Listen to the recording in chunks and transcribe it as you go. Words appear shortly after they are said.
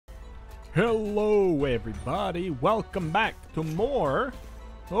Hello everybody, welcome back to more.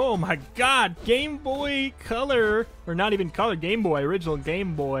 Oh my god, Game Boy Color, or not even Color, Game Boy, original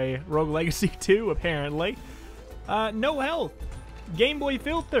Game Boy, Rogue Legacy 2 apparently. No health, Game Boy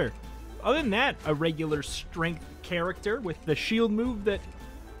filter. Other than that, a regular strength character with the shield move that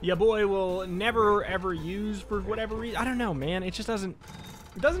ya boy will never ever use for whatever reason. I don't know, man, it just doesn't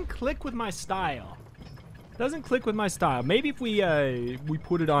click with my style. Doesn't click with my style. Maybe if we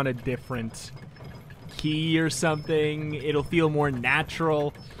put it on a different key or something, it'll feel more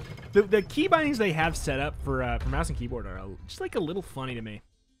natural. The key bindings they have set up for mouse and keyboard are just like a little funny to me.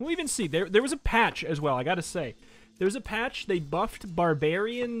 We'll even see. There was a patch as well, I gotta say. There's a patch, they buffed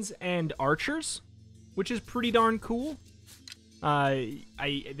barbarians and archers, which is pretty darn cool. They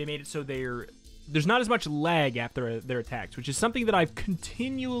made it so there's not as much lag after their attacks, which is something that I've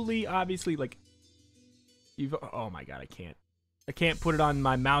continually, obviously, like, oh my god, I can't put it on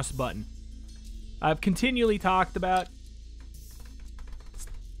my mouse button. I've continually talked about.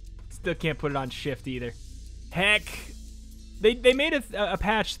 Still can't put it on shift either. Heck, they made a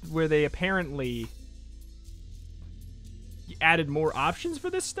patch where they apparently added more options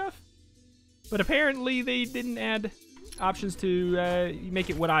for this stuff, but apparently they didn't add options to make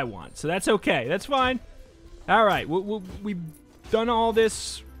it what I want. So that's okay. That's fine. All right, we've done all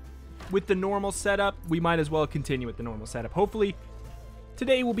this with the normal setup. We might as well continue with the normal setup. Hopefully,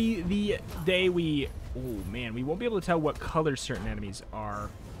 today will be the day we... Oh, man, we won't be able to tell what color certain enemies are,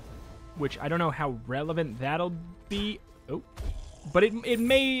 which I don't know how relevant that'll be. Oh, but it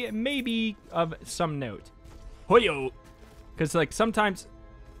may be of some note. Hoyo! Because, like, sometimes...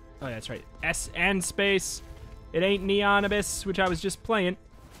 Oh, that's right. S and space. It ain't Neon Abyss, which I was just playing.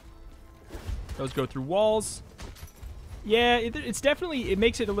 Those go through walls. Yeah, it's definitely, it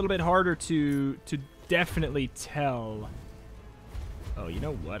makes it a little bit harder to definitely tell. Oh, you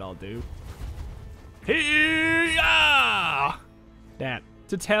know what I'll do? Hey-ya! That.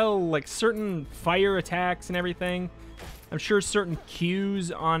 To tell, like, certain fire attacks and everything. I'm sure certain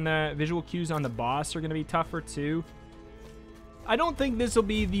cues on, visual cues on the boss are going to be tougher, too. I don't think this will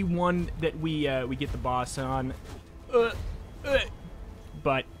be the one that we get the boss on.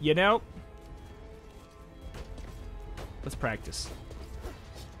 But, you know... Let's practice.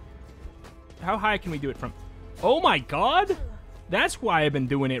 How high can we do it from? Oh my god! That's why I've been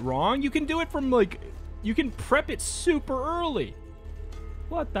doing it wrong. You can do it from, like... You can prep it super early.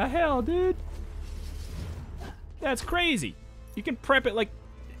 What the hell, dude? That's crazy. You can prep it, like,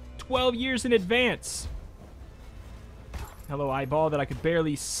 12 years in advance. Hello, eyeball that I could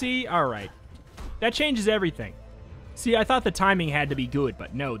barely see. Alright. That changes everything. See, I thought the timing had to be good,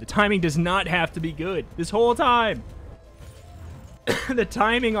 but no, the timing does not have to be good. This whole time. The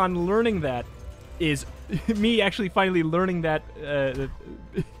timing on learning that is me actually finally learning that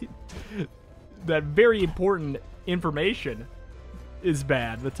that very important information is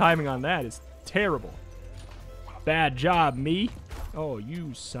bad. The timing on that is terrible. Bad job, me. Oh,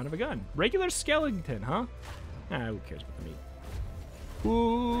 you son of a gun. Regular skeleton, huh? Ah, who cares about the meat?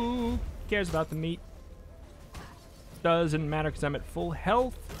 Who cares about the meat? Doesn't matter because I'm at full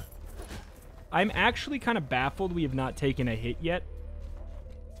health. I'm actually kind of baffled we have not taken a hit yet.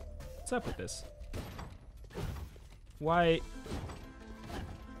 What's up with this? Why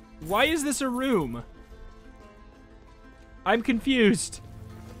is this a room? I'm confused.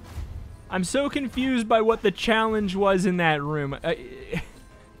 I'm so confused by what the challenge was in that room.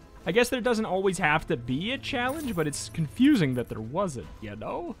 I guess there doesn't always have to be a challenge, but it's confusing that there wasn't, you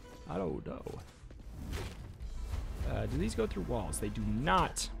know? I don't know. Do these go through walls? They do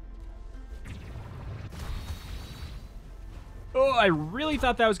not. Oh, I really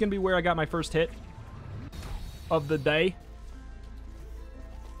thought that was going to be where I got my first hit of the day.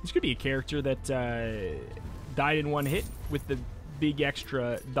 This could be a character that died in one hit with the big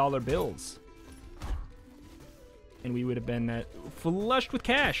extra dollar bills. And we would have been flushed with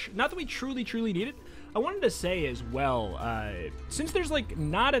cash. Not that we truly need it. I wanted to say as well, since there's like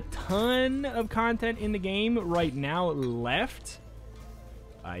not a ton of content in the game right now left,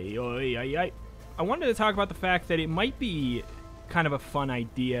 I wanted to talk about the fact that it might be kind of a fun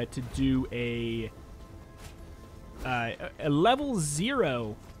idea to do a level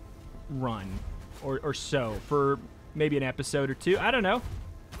 0 run or so for maybe an episode or two. I don't know.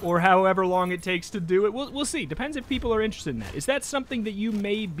 Or however long it takes to do it. We'll see. Depends if people are interested in that. Is that something that you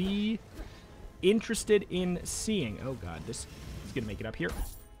may be interested in seeing? Oh god, this is gonna make it up here.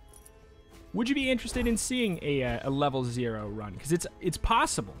 Would you be interested in seeing a level 0 run? Because it's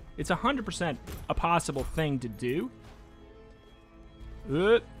possible. It's 100% a possible thing to do.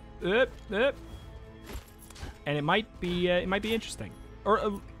 And it might be interesting.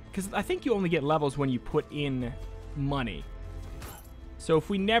 Or because I think you only get levels when you put in money. So if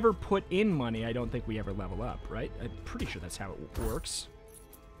we never put in money, I don't think we ever level up, right? I'm pretty sure that's how it works.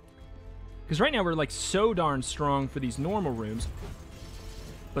 Because right now we're like so darn strong for these normal rooms,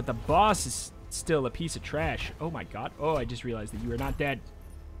 but the boss is still a piece of trash. Oh my god. Oh, I just realized that you are not dead.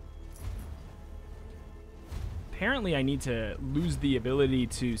 Apparently I need to lose the ability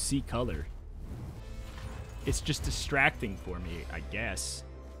to see color. It's just distracting for me, I guess.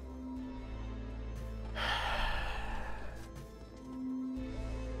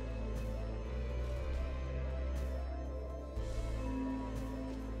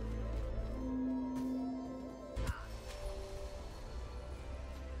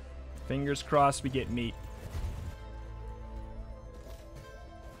 Fingers crossed we get meat.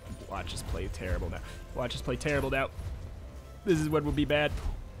 Watch us play terrible now. Watch us play terrible now. This is what will be bad.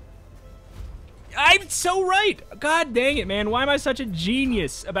 I'm so right! God dang it, man. Why am I such a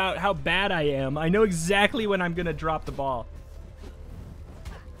genius about how bad I am? I know exactly when I'm gonna drop the ball.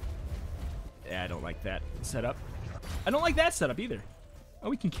 Yeah, I don't like that setup. I don't like that setup either. Oh,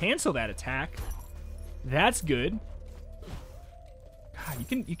 we can cancel that attack. That's good.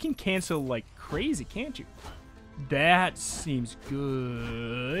 God, you can cancel like crazy, can't you? That seems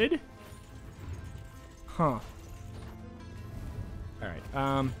good. Huh. Alright,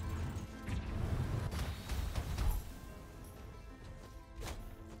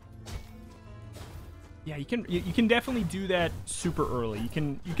 yeah, you can definitely do that super early. You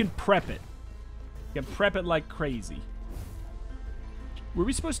can prep it. You can prep it like crazy. Were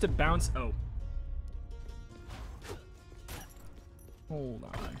we supposed to bounce? Oh. Hold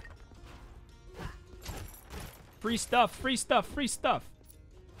on. Free stuff, free stuff, free stuff.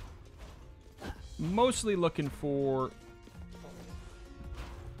 Mostly looking for...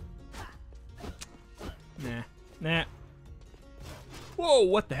 Nah. Whoa,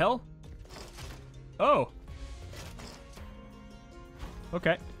 what the hell? Oh.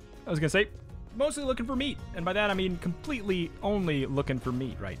 Okay. I was gonna say, mostly looking for meat. And by that I mean completely only looking for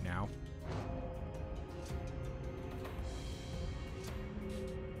meat right now.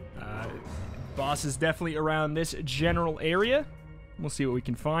 Boss is definitely around this general area. We'll see what we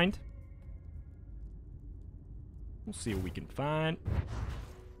can find. We'll see what we can find.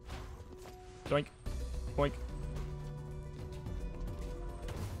 Doink. Boink.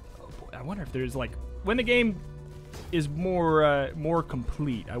 Oh boy, I wonder if there's like... When the game is more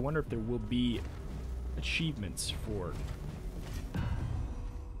complete, I wonder if there will be achievements for...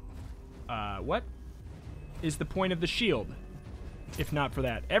 what is the point of the shield? If not for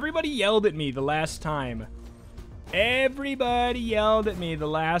that. Everybody yelled at me the last time. Everybody yelled at me the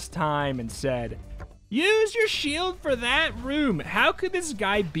last time and said, use your shield for that room. How could this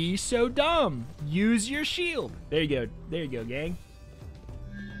guy be so dumb? Use your shield. There you go. There you go, gang.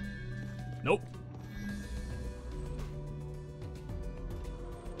 Nope.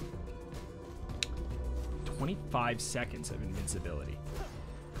 "25 seconds of invincibility.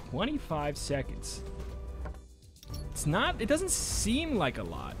 25 seconds. It's not, it doesn't seem like a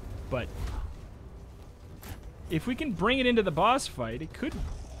lot, but if we can bring it into the boss fight, it could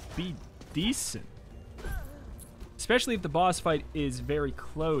be decent. Especially if the boss fight is very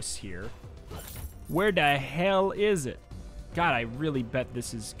close here. Where the hell is it? God, I really bet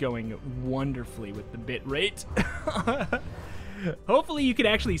this is going wonderfully with the bit rate. Hopefully you can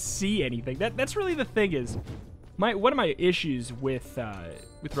actually see anything. That's really the thing is, one of my issues with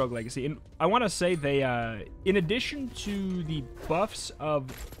Rogue Legacy, and I want to say they, in addition to the buffs of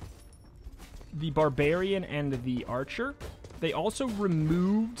the Barbarian and the Archer, they also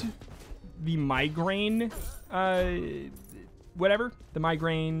removed the migraine, the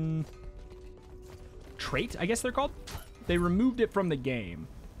migraine trait, I guess they're called. They removed it from the game,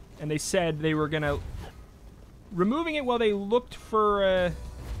 and they said they were gonna removing it while they looked for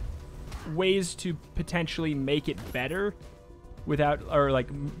ways to potentially make it better without, or like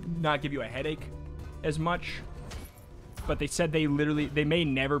not give you a headache as much. But they said they may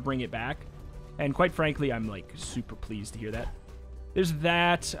never bring it back, and quite frankly, I'm like super pleased to hear that. There's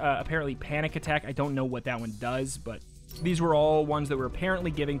that, apparently Panic Attack. I don't know what that one does, but these were all ones that were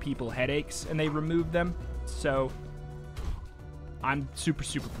apparently giving people headaches, and they removed them. So I'm super,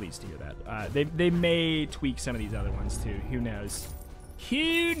 super pleased to hear that. They may tweak some of these other ones too. Who knows?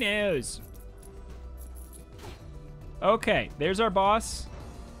 Who knows? Okay, there's our boss.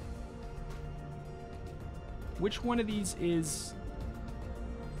 Which one of these is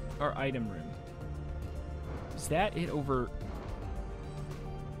our item room? Is that it over?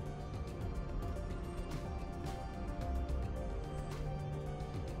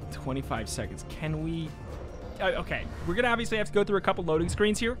 ...25 seconds. Can we Okay, we're gonna obviously have to go through a couple loading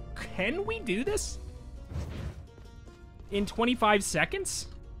screens here. Can we do this in 25 seconds?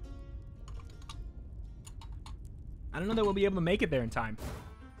 I don't know that we'll be able to make it there in time.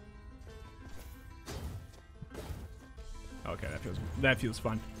 Okay, that feels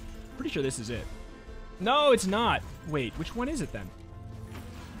fun. Pretty sure this is it. No, it's not. Wait, which one is it then?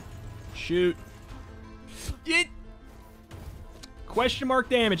 Shoot. It. Question mark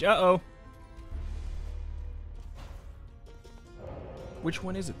damage. Uh-oh. Which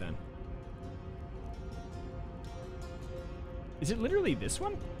one is it then? Is it literally this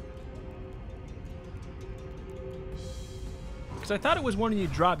one? Because I thought it was one you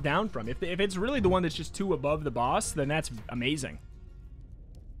drop down from. If it's really the one that's just 2 above the boss, then that's amazing.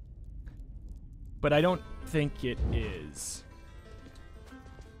 But I don't think it is.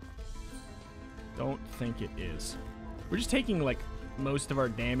 Don't think it is. We're just taking, like, most of our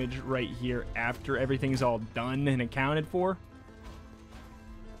damage right here after everything's all done and accounted for.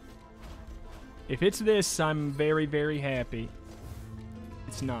 If it's this, I'm very, very happy.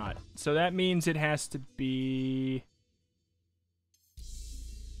 It's not. So that means it has to be...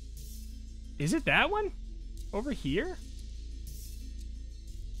 Is it that one? Over here?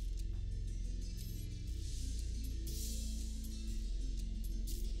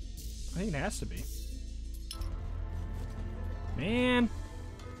 I think it has to be. Man.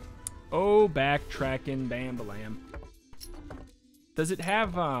 Oh, backtracking, bam-balam. Does it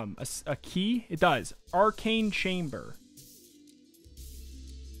have a key? It does. Arcane Chamber.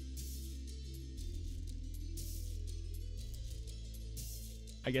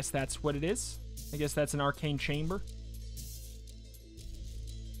 I guess that's what it is. I guess that's an arcane chamber.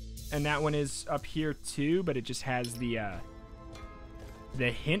 And that one is up here too, but it just has the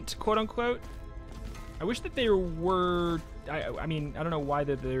hint, quote unquote. I wish that they were. I mean, I don't know why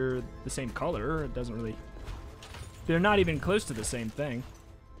that they're the same color. It doesn't really. They're not even close to the same thing.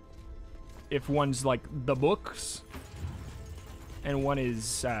 If one's like the books, and one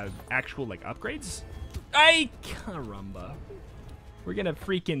is actual like upgrades. Ay, caramba. We're gonna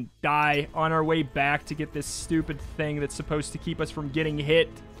freaking die on our way back to get this stupid thing that's supposed to keep us from getting hit.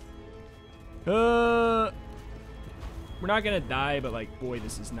 We're not gonna die, but like, boy,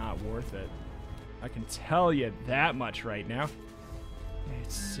 this is not worth it. I can tell you that much right now.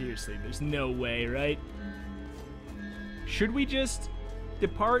 Seriously, there's no way, right? Should we just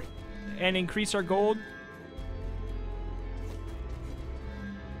depart and increase our gold?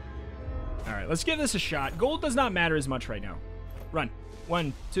 All right, let's give this a shot. Gold does not matter as much right now. Run.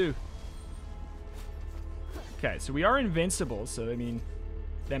 1, 2. Okay, so we are invincible, so I mean,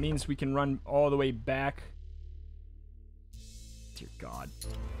 that means we can run all the way back. Dear God.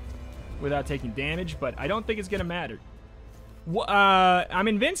 Without taking damage, but I don't think it's gonna matter. I'm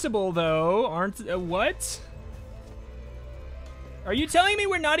invincible, though, aren't... what? Are you telling me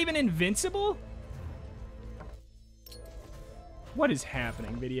we're not even invincible? What is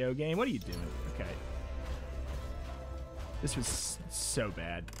happening, video game? What are you doing? Okay. This was so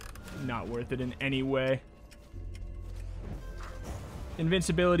bad. Not worth it in any way.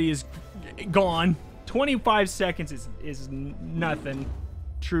 Invincibility is gone. 25 seconds is nothing,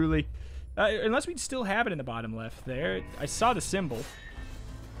 truly. Unless we still have it in the bottom left there. I saw the symbol.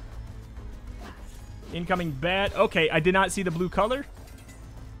 Incoming bat. Okay, I did not see the blue color.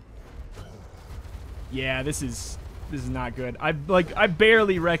 Yeah, this is not good. I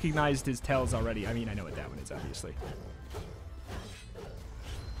barely recognized his tells already. I mean, I know what that one is, obviously.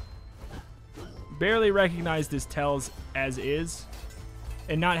 Barely recognized his tells as is,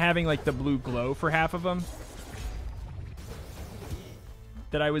 and not having like the blue glow for half of them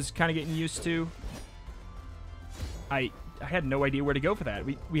that I was kind of getting used to. I had no idea where to go for that.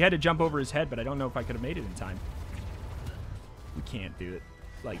 We had to jump over his head, but I don't know if I could have made it in time. We can't do it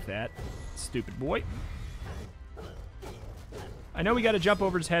like that, stupid boy. I know we got to jump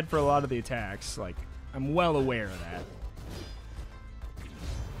over his head for a lot of the attacks. Like, I'm well aware of that.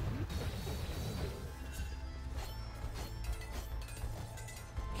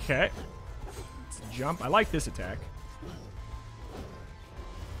 Okay. Let's jump. I like this attack.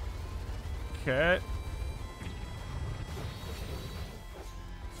 Okay.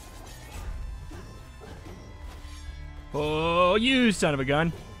 Oh, you son of a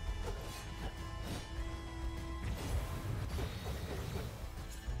gun.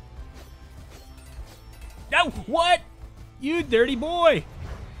 No, what? You dirty boy.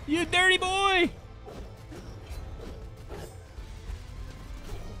 You dirty boy.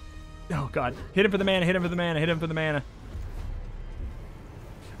 Oh, God. Hit him for the mana, hit him for the mana, hit him for the mana.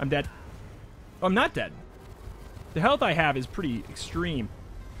 I'm dead. Oh, I'm not dead. The health I have is pretty extreme.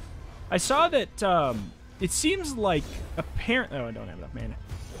 I saw that it seems like apparently... Oh, I don't have enough mana.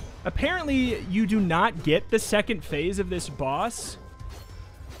 Apparently, you do not get the second phase of this boss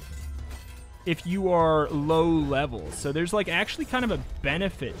if you are low level. So there's like actually kind of a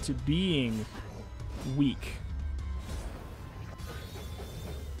benefit to being weak,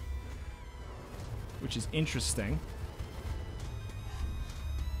 which is interesting.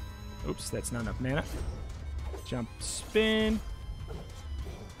 Oops, that's not enough mana. Jump, spin.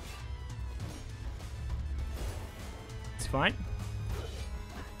 It's fine.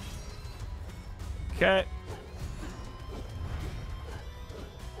 Okay.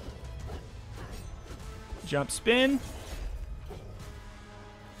 Jump, spin.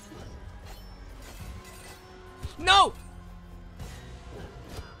 No!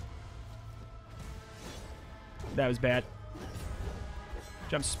 That was bad.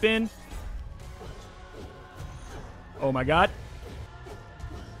 Jump, spin. Oh my god.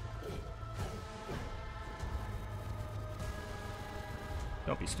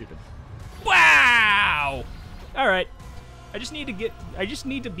 Don't be stupid. Wow! Alright. I just need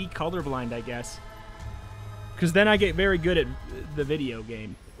to be colorblind, I guess. Because then I get very good at the video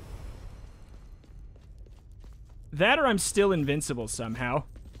game. That or I'm still invincible somehow.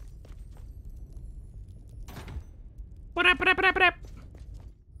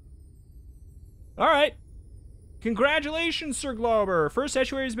 Alright. Congratulations, Sir Glober. First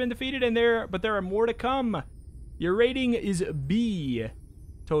estuary has been defeated, but there are more to come. Your rating is B.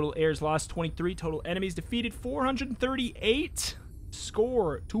 Total heirs lost 23. Total enemies defeated 438.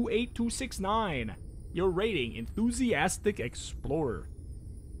 Score 28269. Your rating, Enthusiastic Explorer.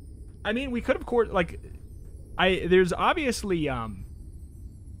 I mean, we could have there's obviously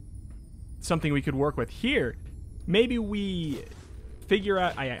something we could work with here. Maybe we figure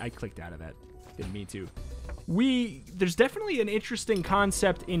out... I clicked out of that. Didn't mean to. There's definitely an interesting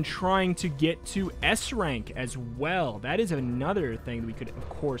concept in trying to get to S rank as well. That is another thing we could, of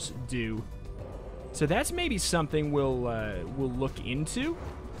course, do. So that's maybe something we'll look into,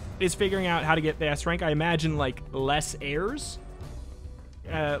 is figuring out how to get the S rank. I imagine like less heirs,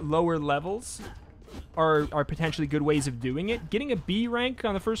 lower levels are potentially good ways of doing it. Getting a B rank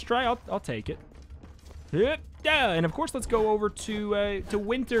on the first try, I'll take it. Yeah, and of course, let's go over to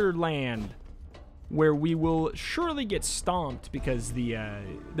Winterland, where we will surely get stomped because the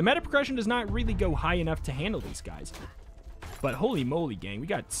meta progression does not really go high enough to handle these guys. But holy moly, gang, we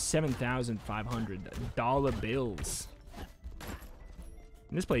got $7,500 bills.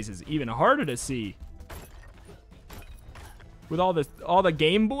 And this place is even harder to see with all the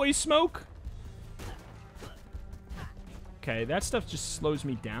Game Boy smoke. Okay, that stuff just slows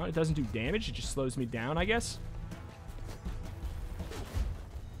me down. It doesn't do damage. It just slows me down, I guess.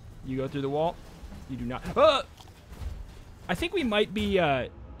 You go through the wall. You do not. I think we might be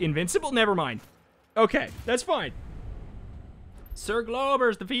invincible. Never mind. Okay, that's fine. Sir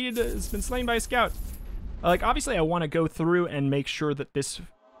Glober's defeated. Has been slain by a scout. Like, obviously, I want to go through and make sure that this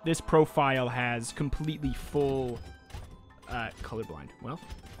profile has completely full colorblind. Well,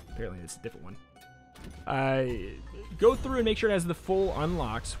 apparently it's a different one. Go through and make sure it has the full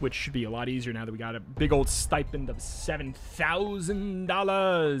unlocks, which should be a lot easier now that we got a big old stipend of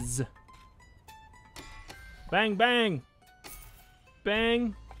 $7,000. Bang, bang.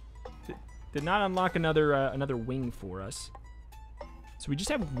 Bang. Did not unlock another wing for us. So we just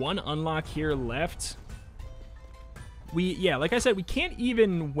have one unlock here left. Yeah, like I said, we can't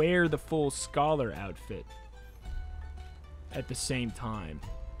even wear the full scholar outfit at the same time.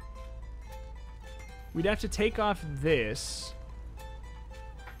 We'd have to take off this.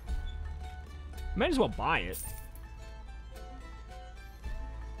 Might as well buy it.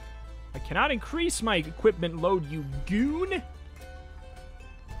 I cannot increase my equipment load, you goon.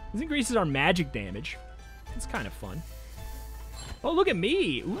 This increases our magic damage. It's kind of fun. Oh, look at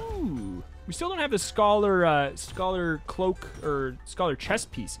me. Ooh. We still don't have the scholar cloak or scholar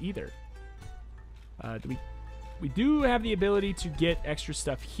chest piece either. We do have the ability to get extra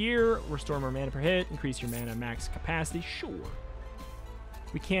stuff here. Restore more mana per hit. Increase your mana max capacity. Sure.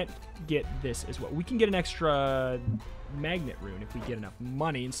 We can't get this as well. We can get an extra magnet rune if we get enough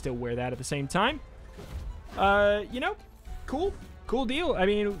money and still wear that at the same time. You know, cool. Cool deal. I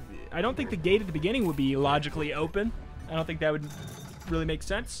mean, I don't think the gate at the beginning would be logically open. I don't think that would really make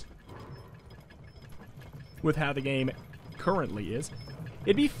sense with how the game currently is.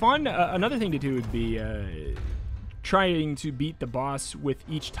 It'd be fun. Another thing to do would be trying to beat the boss with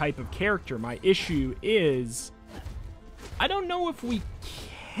each type of character. My issue is I don't know if we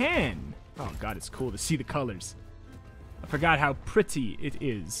can. Oh god, it's cool to see the colors. I forgot how pretty it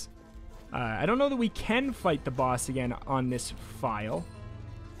is. I don't know that we can fight the boss again on this file.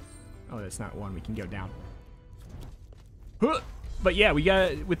 Oh, that's not one. We can go down. But yeah, we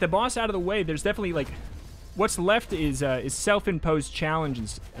got, with the boss out of the way, there's definitely, like, what's left is self-imposed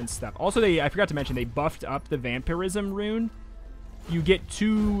challenges and stuff. Also, I forgot to mention, they buffed up the vampirism rune. You get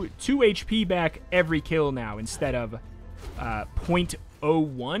 2 HP back every kill now instead of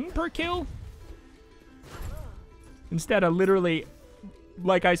 0.01 per kill. Instead of literally,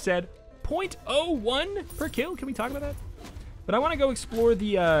 like I said, 0.01 per kill. Can we talk about that? But I want to go explore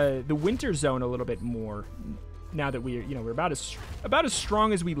the winter zone a little bit more. Now that we're, you know, we're about as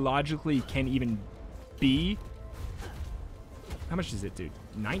strong as we logically can even be. How much does it do?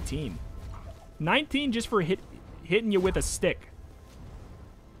 19. 19 just for hitting you with a stick.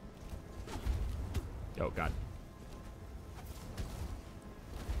 Oh god.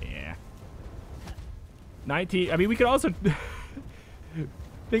 Yeah. 19. I mean, we could also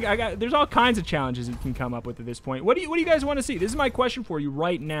there's all kinds of challenges you can come up with at this point. What do you guys want to see? This is my question for you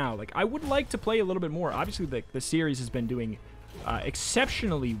right now. Like, I would like to play a little bit more. Obviously, the series has been doing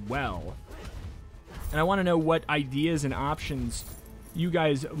exceptionally well. And I want to know what ideas and options you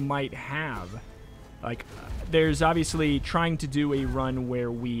guys might have. Like, there's obviously trying to do a run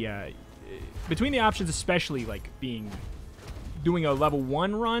where we, between the options especially, like, doing a level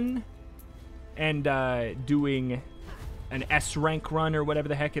 1 run and doing an S rank run or whatever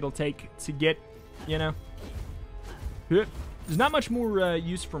the heck it'll take to get, you know. There's not much more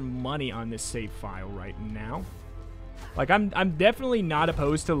use for money on this save file right now. Like, I'm definitely not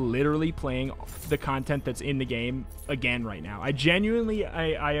opposed to literally playing the content that's in the game again right now. I genuinely,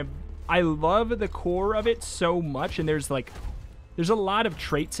 I love the core of it so much, and there's a lot of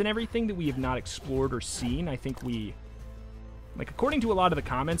traits and everything that we have not explored or seen. I think like, according to a lot of the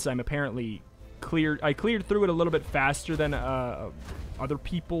comments, I'm apparently I cleared through it a little bit faster than other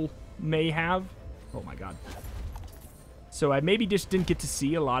people may have. Oh my god. So I maybe just didn't get to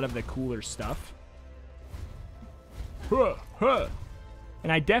see a lot of the cooler stuff.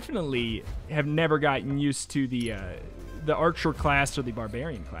 And I definitely have never gotten used to the archer class or the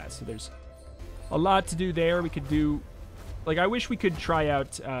barbarian class. So there's a lot to do there. We could do, like, I wish we could try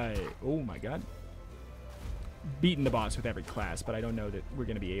out, oh my god, beating the boss with every class, but I don't know that we're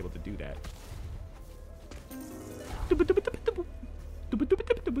going to be able to do that. What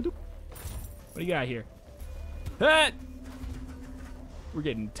do you got here? Ah! We're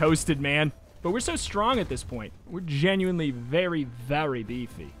getting toasted, man. But we're so strong at this point. We're genuinely very, very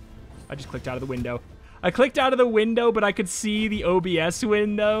beefy. I just clicked out of the window. I clicked out of the window, but I could see the OBS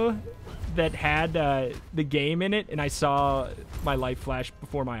window that had the game in it, and I saw my light flash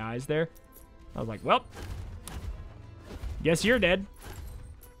before my eyes there. I was like, well, guess you're dead.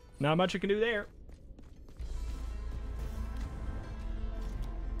 Not much I can do there.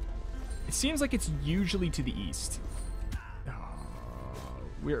 It seems like it's usually to the east.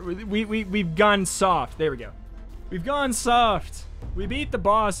 We've gone soft. There we go. We've gone soft. We beat the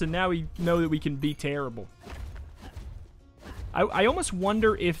boss, and now we know that we can be terrible. I almost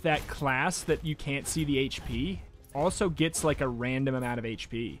wonder if that class that you can't see the HP also gets like a random amount of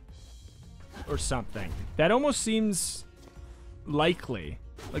HP or something. That almost seems likely.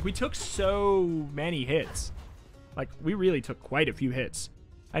 Like, we took so many hits. Like, we really took quite a few hits.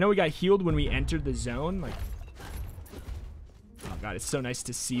 I know we got healed when we entered the zone. Like, oh god, it's so nice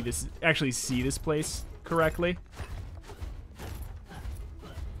to see this, actually see this place correctly.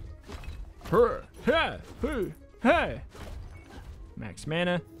 Max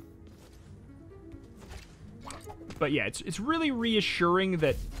mana. But yeah, it's really reassuring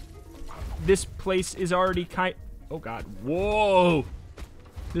that this place is already oh god, whoa!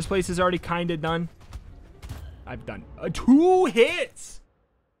 This place is already kind of done. I've done 2 hits!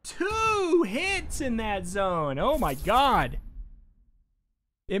 2 hits in that zone. Oh my god.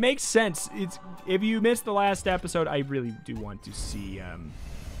 It makes sense. If you missed the last episode, I really do want to see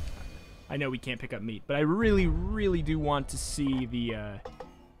I know we can't pick up meat, but I really, really do want to see the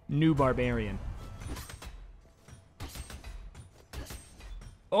new barbarian.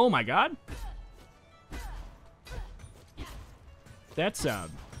 Oh my god. That's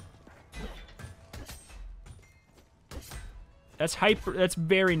that's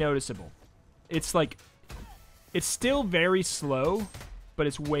very noticeable. It's like, it's still very slow, but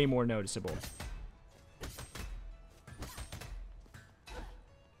it's way more noticeable.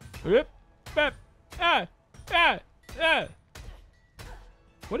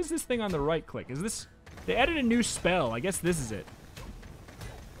 What is this thing on the right click? Is this... They added a new spell. I guess this is it.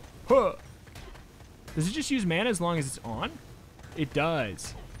 Huh. Does it just use mana as long as it's on? It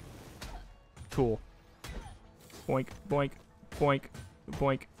does. Cool. Boink, boink, boink,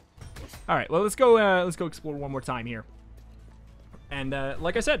 boink. All right, well, let's go explore one more time here. And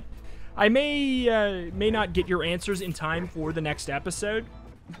like I said, I may not get your answers in time for the next episode,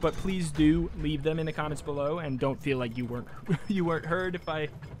 but please do leave them in the comments below, and don't feel like you weren't you weren't heard if I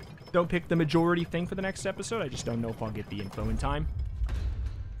don't pick the majority thing for the next episode. I just don't know if I'll get the info in time.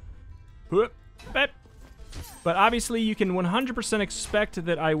 But obviously, you can 100% expect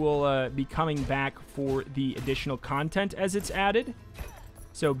that I will be coming back for the additional content as it's added.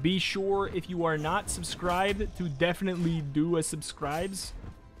 So be sure, if you are not subscribed, to definitely do a subscribes.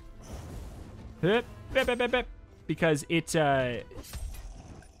 Because it's going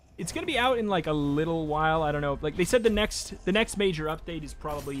to be out in like a little while. I don't know. Like they said, the next major update is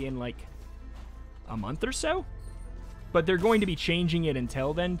probably in like a month or so. But they're going to be changing it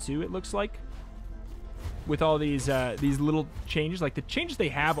until then too, it looks like. With all these little changes, like the changes they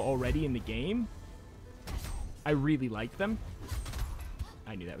have already in the game, I really like them.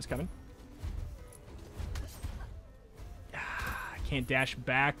 I knew that was coming. I can't dash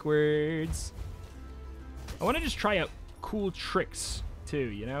backwards. I want to just try out cool tricks too,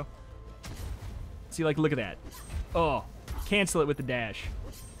 you know? See, like, look at that. Oh, cancel it with the dash.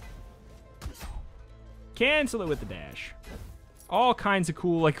 Cancel it with the dash. All kinds of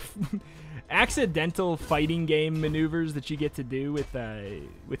cool, like, accidental fighting game maneuvers that you get to do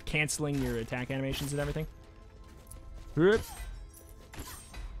with canceling your attack animations and everything.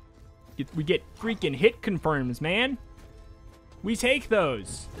 We get freaking hit confirms, man. We take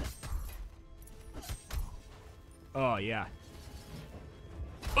those. Oh, yeah.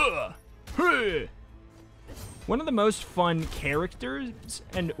 One of the most fun characters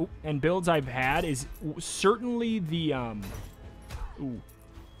and builds I've had is certainly the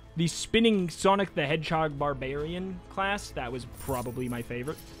spinning Sonic the Hedgehog Barbarian class. That was probably my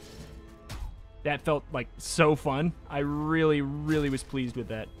favorite. That felt like so fun. I really, really was pleased with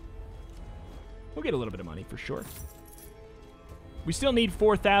that. We'll get a little bit of money for sure. We still need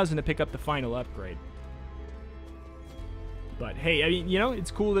 4,000 to pick up the final upgrade. But hey, I mean, you know,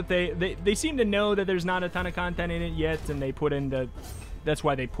 it's cool that they seem to know that there's not a ton of content in it yet, and they put in the, that's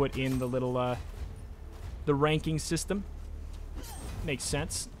why they put in the little the ranking system. Makes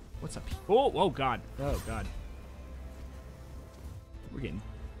sense. What's up? Oh, oh god. Oh god. We're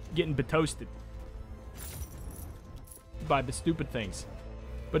getting betoasted by the stupid things.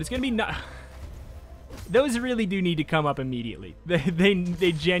 But it's gonna be not. Those really do need to come up immediately.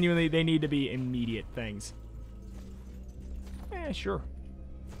 They genuinely, they need to be immediate things. Eh, sure.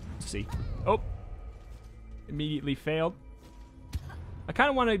 Let's see. Oh. Immediately failed. I kind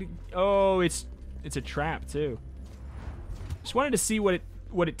of wanted to, oh, it's a trap too. Just wanted to see what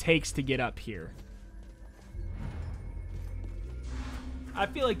it takes to get up here. I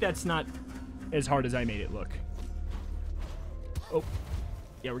feel like that's not as hard as I made it look. Oh.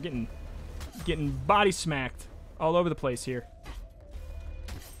 Yeah, we're getting body smacked all over the place here.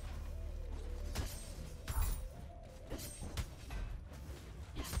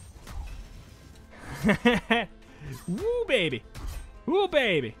 Woo, baby. Woo,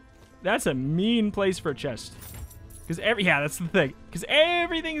 baby. That's a mean place for a chest. Because yeah, that's the thing. Because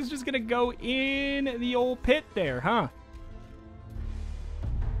everything is just going to go in the old pit there, huh?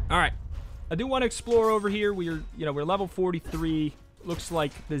 All right. I do want to explore over here. We're level 43. Looks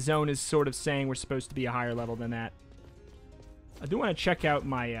like the zone is sort of saying we're supposed to be a higher level than that. I do want to check out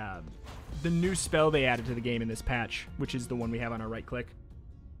my the new spell they added to the game in this patch, which is the one we have on our right click.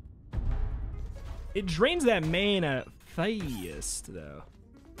 It drains that mana fast, though.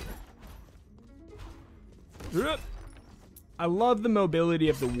 I love the mobility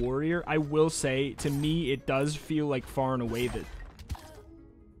of the warrior. I will say, to me, it does feel like far and away that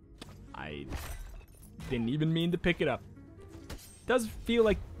I didn't even mean to pick it up. It does feel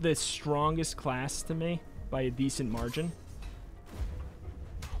like the strongest class to me by a decent margin.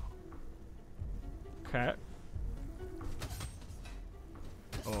 Okay.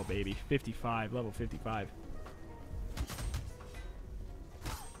 Oh, baby. 55. Level 55.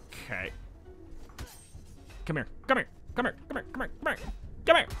 Okay. Come here. Come here. Come here. Come here. Come here. Come here.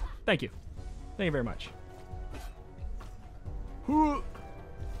 Come here. Thank you. Thank you very much.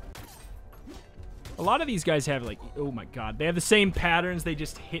 A lot of these guys have, like, oh my god. They have the same patterns. They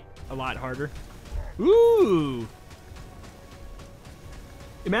just hit a lot harder. Ooh.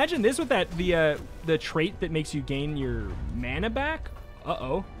 Imagine this with that, the trait that makes you gain your mana back.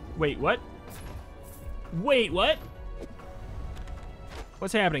 Uh-oh. Wait, what? Wait, what?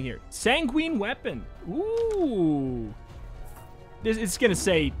 What's happening here? Sanguine weapon. Ooh. It's gonna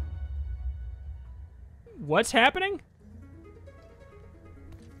say... What's happening?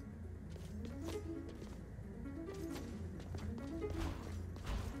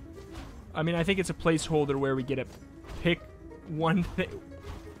 I mean, I think it's a placeholder where we get to pick one thing.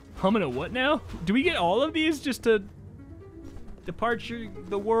 I'm gonna what now? Do we get all of these just to depart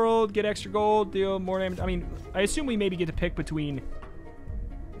the world, get extra gold, deal more damage? I mean, I assume we maybe get to pick between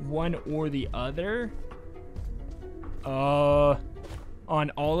one or the other. On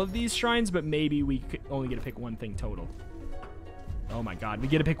all of these shrines, but maybe we could only get to pick one thing total. Oh my god, we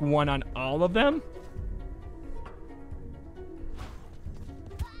get to pick one on all of them?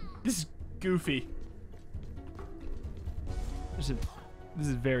 This is goofy. This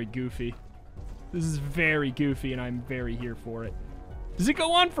is very goofy. This is very goofy, and I'm very here for it. Does it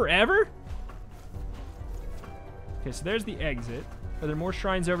go on forever? Okay, so there's the exit. Are there more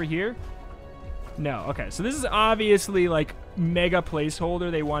shrines over here? No. Okay, so this is obviously, like, mega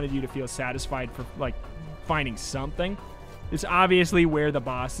placeholder. They wanted you to feel satisfied for, like, finding something. It's obviously where the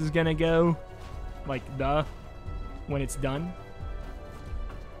boss is gonna go. Like, when it's done.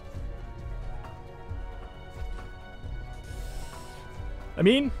 I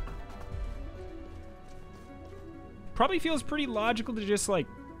mean, probably feels pretty logical to just, like,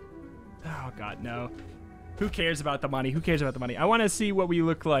 oh god, no. Who cares about the money? Who cares about the money? I want to see what we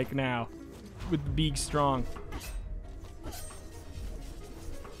look like now with the big strong.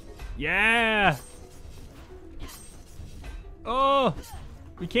 Yeah. Oh,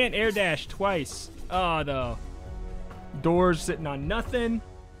 we can't air dash twice. Oh, though. Doors sitting on nothing.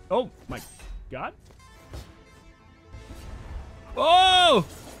 Oh my god. Oh,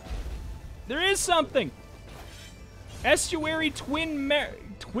 there is something. Estuary twin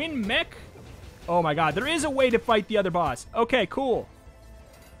mech. Oh my god, there is a way to fight the other boss. Okay, cool.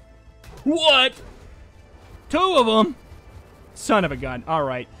 What? 2 of them? Son of a gun. All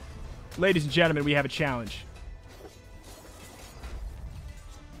right. Ladies and gentlemen, we have a challenge.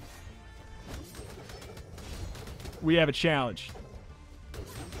 We have a challenge.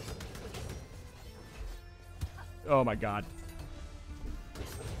 Oh my god.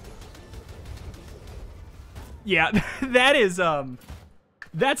 Yeah, that is,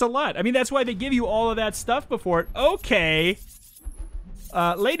 that's a lot. I mean, that's why they give you all of that stuff before it. Okay.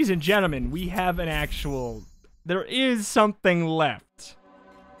 Ladies and gentlemen, we have an actual... There is something left.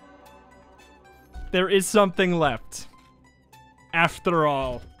 There is something left. After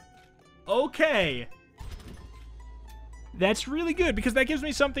all. Okay. That's really good, because that gives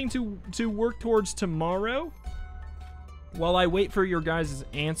me something to work towards tomorrow. While I wait for your guys'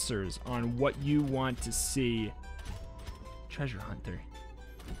 answers on what you want to see. Treasure Hunter.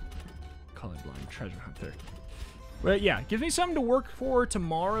 Colorblind Treasure Hunter. But yeah, gives me something to work for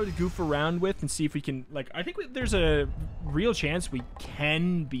tomorrow to goof around with and see if we can, like, I think there's a real chance we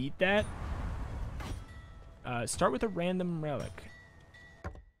can beat that. Start with a random relic.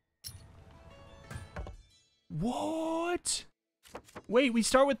 What? Wait, we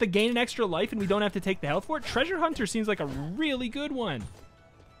start with the gain an extra life and we don't have to take the health for it? Treasure Hunter seems like a really good one.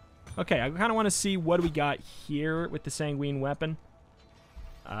 Okay, I kind of want to see what we got here with the Sanguine Weapon.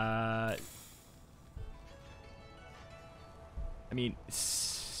 I mean,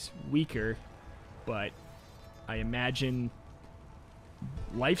 it's weaker, but I imagine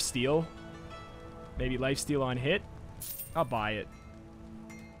lifesteal. Maybe lifesteal on hit. I'll buy it.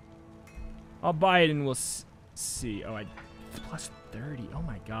 I'll buy it and we'll see. Oh, it's plus 30. Oh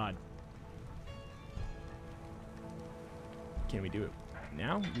my god. Can we do it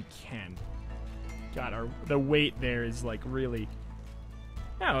now? We can. God, the weight there is like really...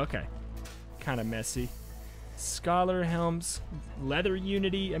 Oh, okay. Kind of messy. Scholar helms, leather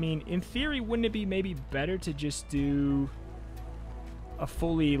unity. I mean, in theory, wouldn't it be maybe better to just do a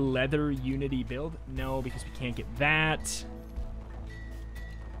fully leather unity build? No, because we can't get that.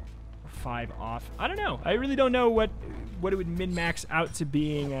 5 off. I don't know. I really don't know what it would min-max out to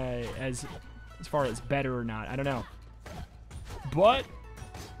being as far as better or not. I don't know. But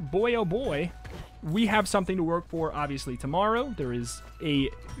boy, oh boy, we have something to work for. Obviously, tomorrow there's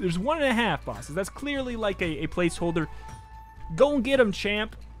 1.5 bosses. That's clearly like a placeholder. Go and get them,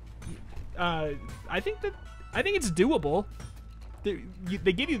 champ. I think it's doable.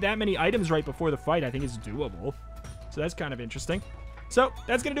 They give you that many items right before the fight. I think it's doable. So that's kind of interesting. So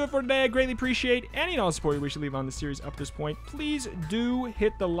that's going to do it for today. I greatly appreciate any and all support you wish to leave on the series up to this point. Please do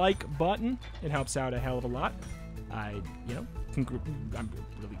hit the like button. It helps out a hell of a lot. I was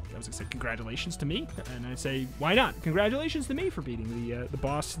going to say congratulations to me. And I say, why not? Congratulations to me for beating the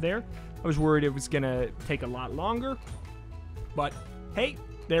boss there. I was worried it was going to take a lot longer. But, hey,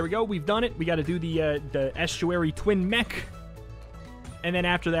 there we go. We've done it. We got to do the estuary twin mech. And then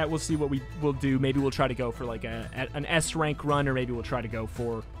after that, we'll see what we will do. Maybe we'll try to go for like an S rank run, or maybe we'll try to go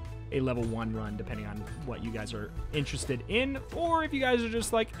for a level 1 run, depending on what you guys are interested in. Or if you guys are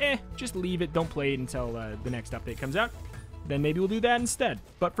just like, just leave it, don't play it until the next update comes out. then maybe we'll do that instead.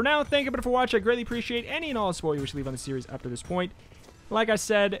 But for now, thank you for watching. I greatly appreciate any and all support you wish to leave on the series up to this point. Like I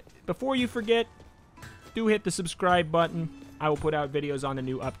said, before you forget, do hit the subscribe button. I will put out videos on the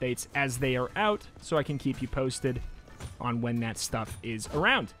new updates as they are out, so I can keep you posted on when that stuff is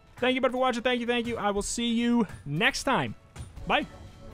around. Thank you for watching. Thank you. I will see you next time. Bye.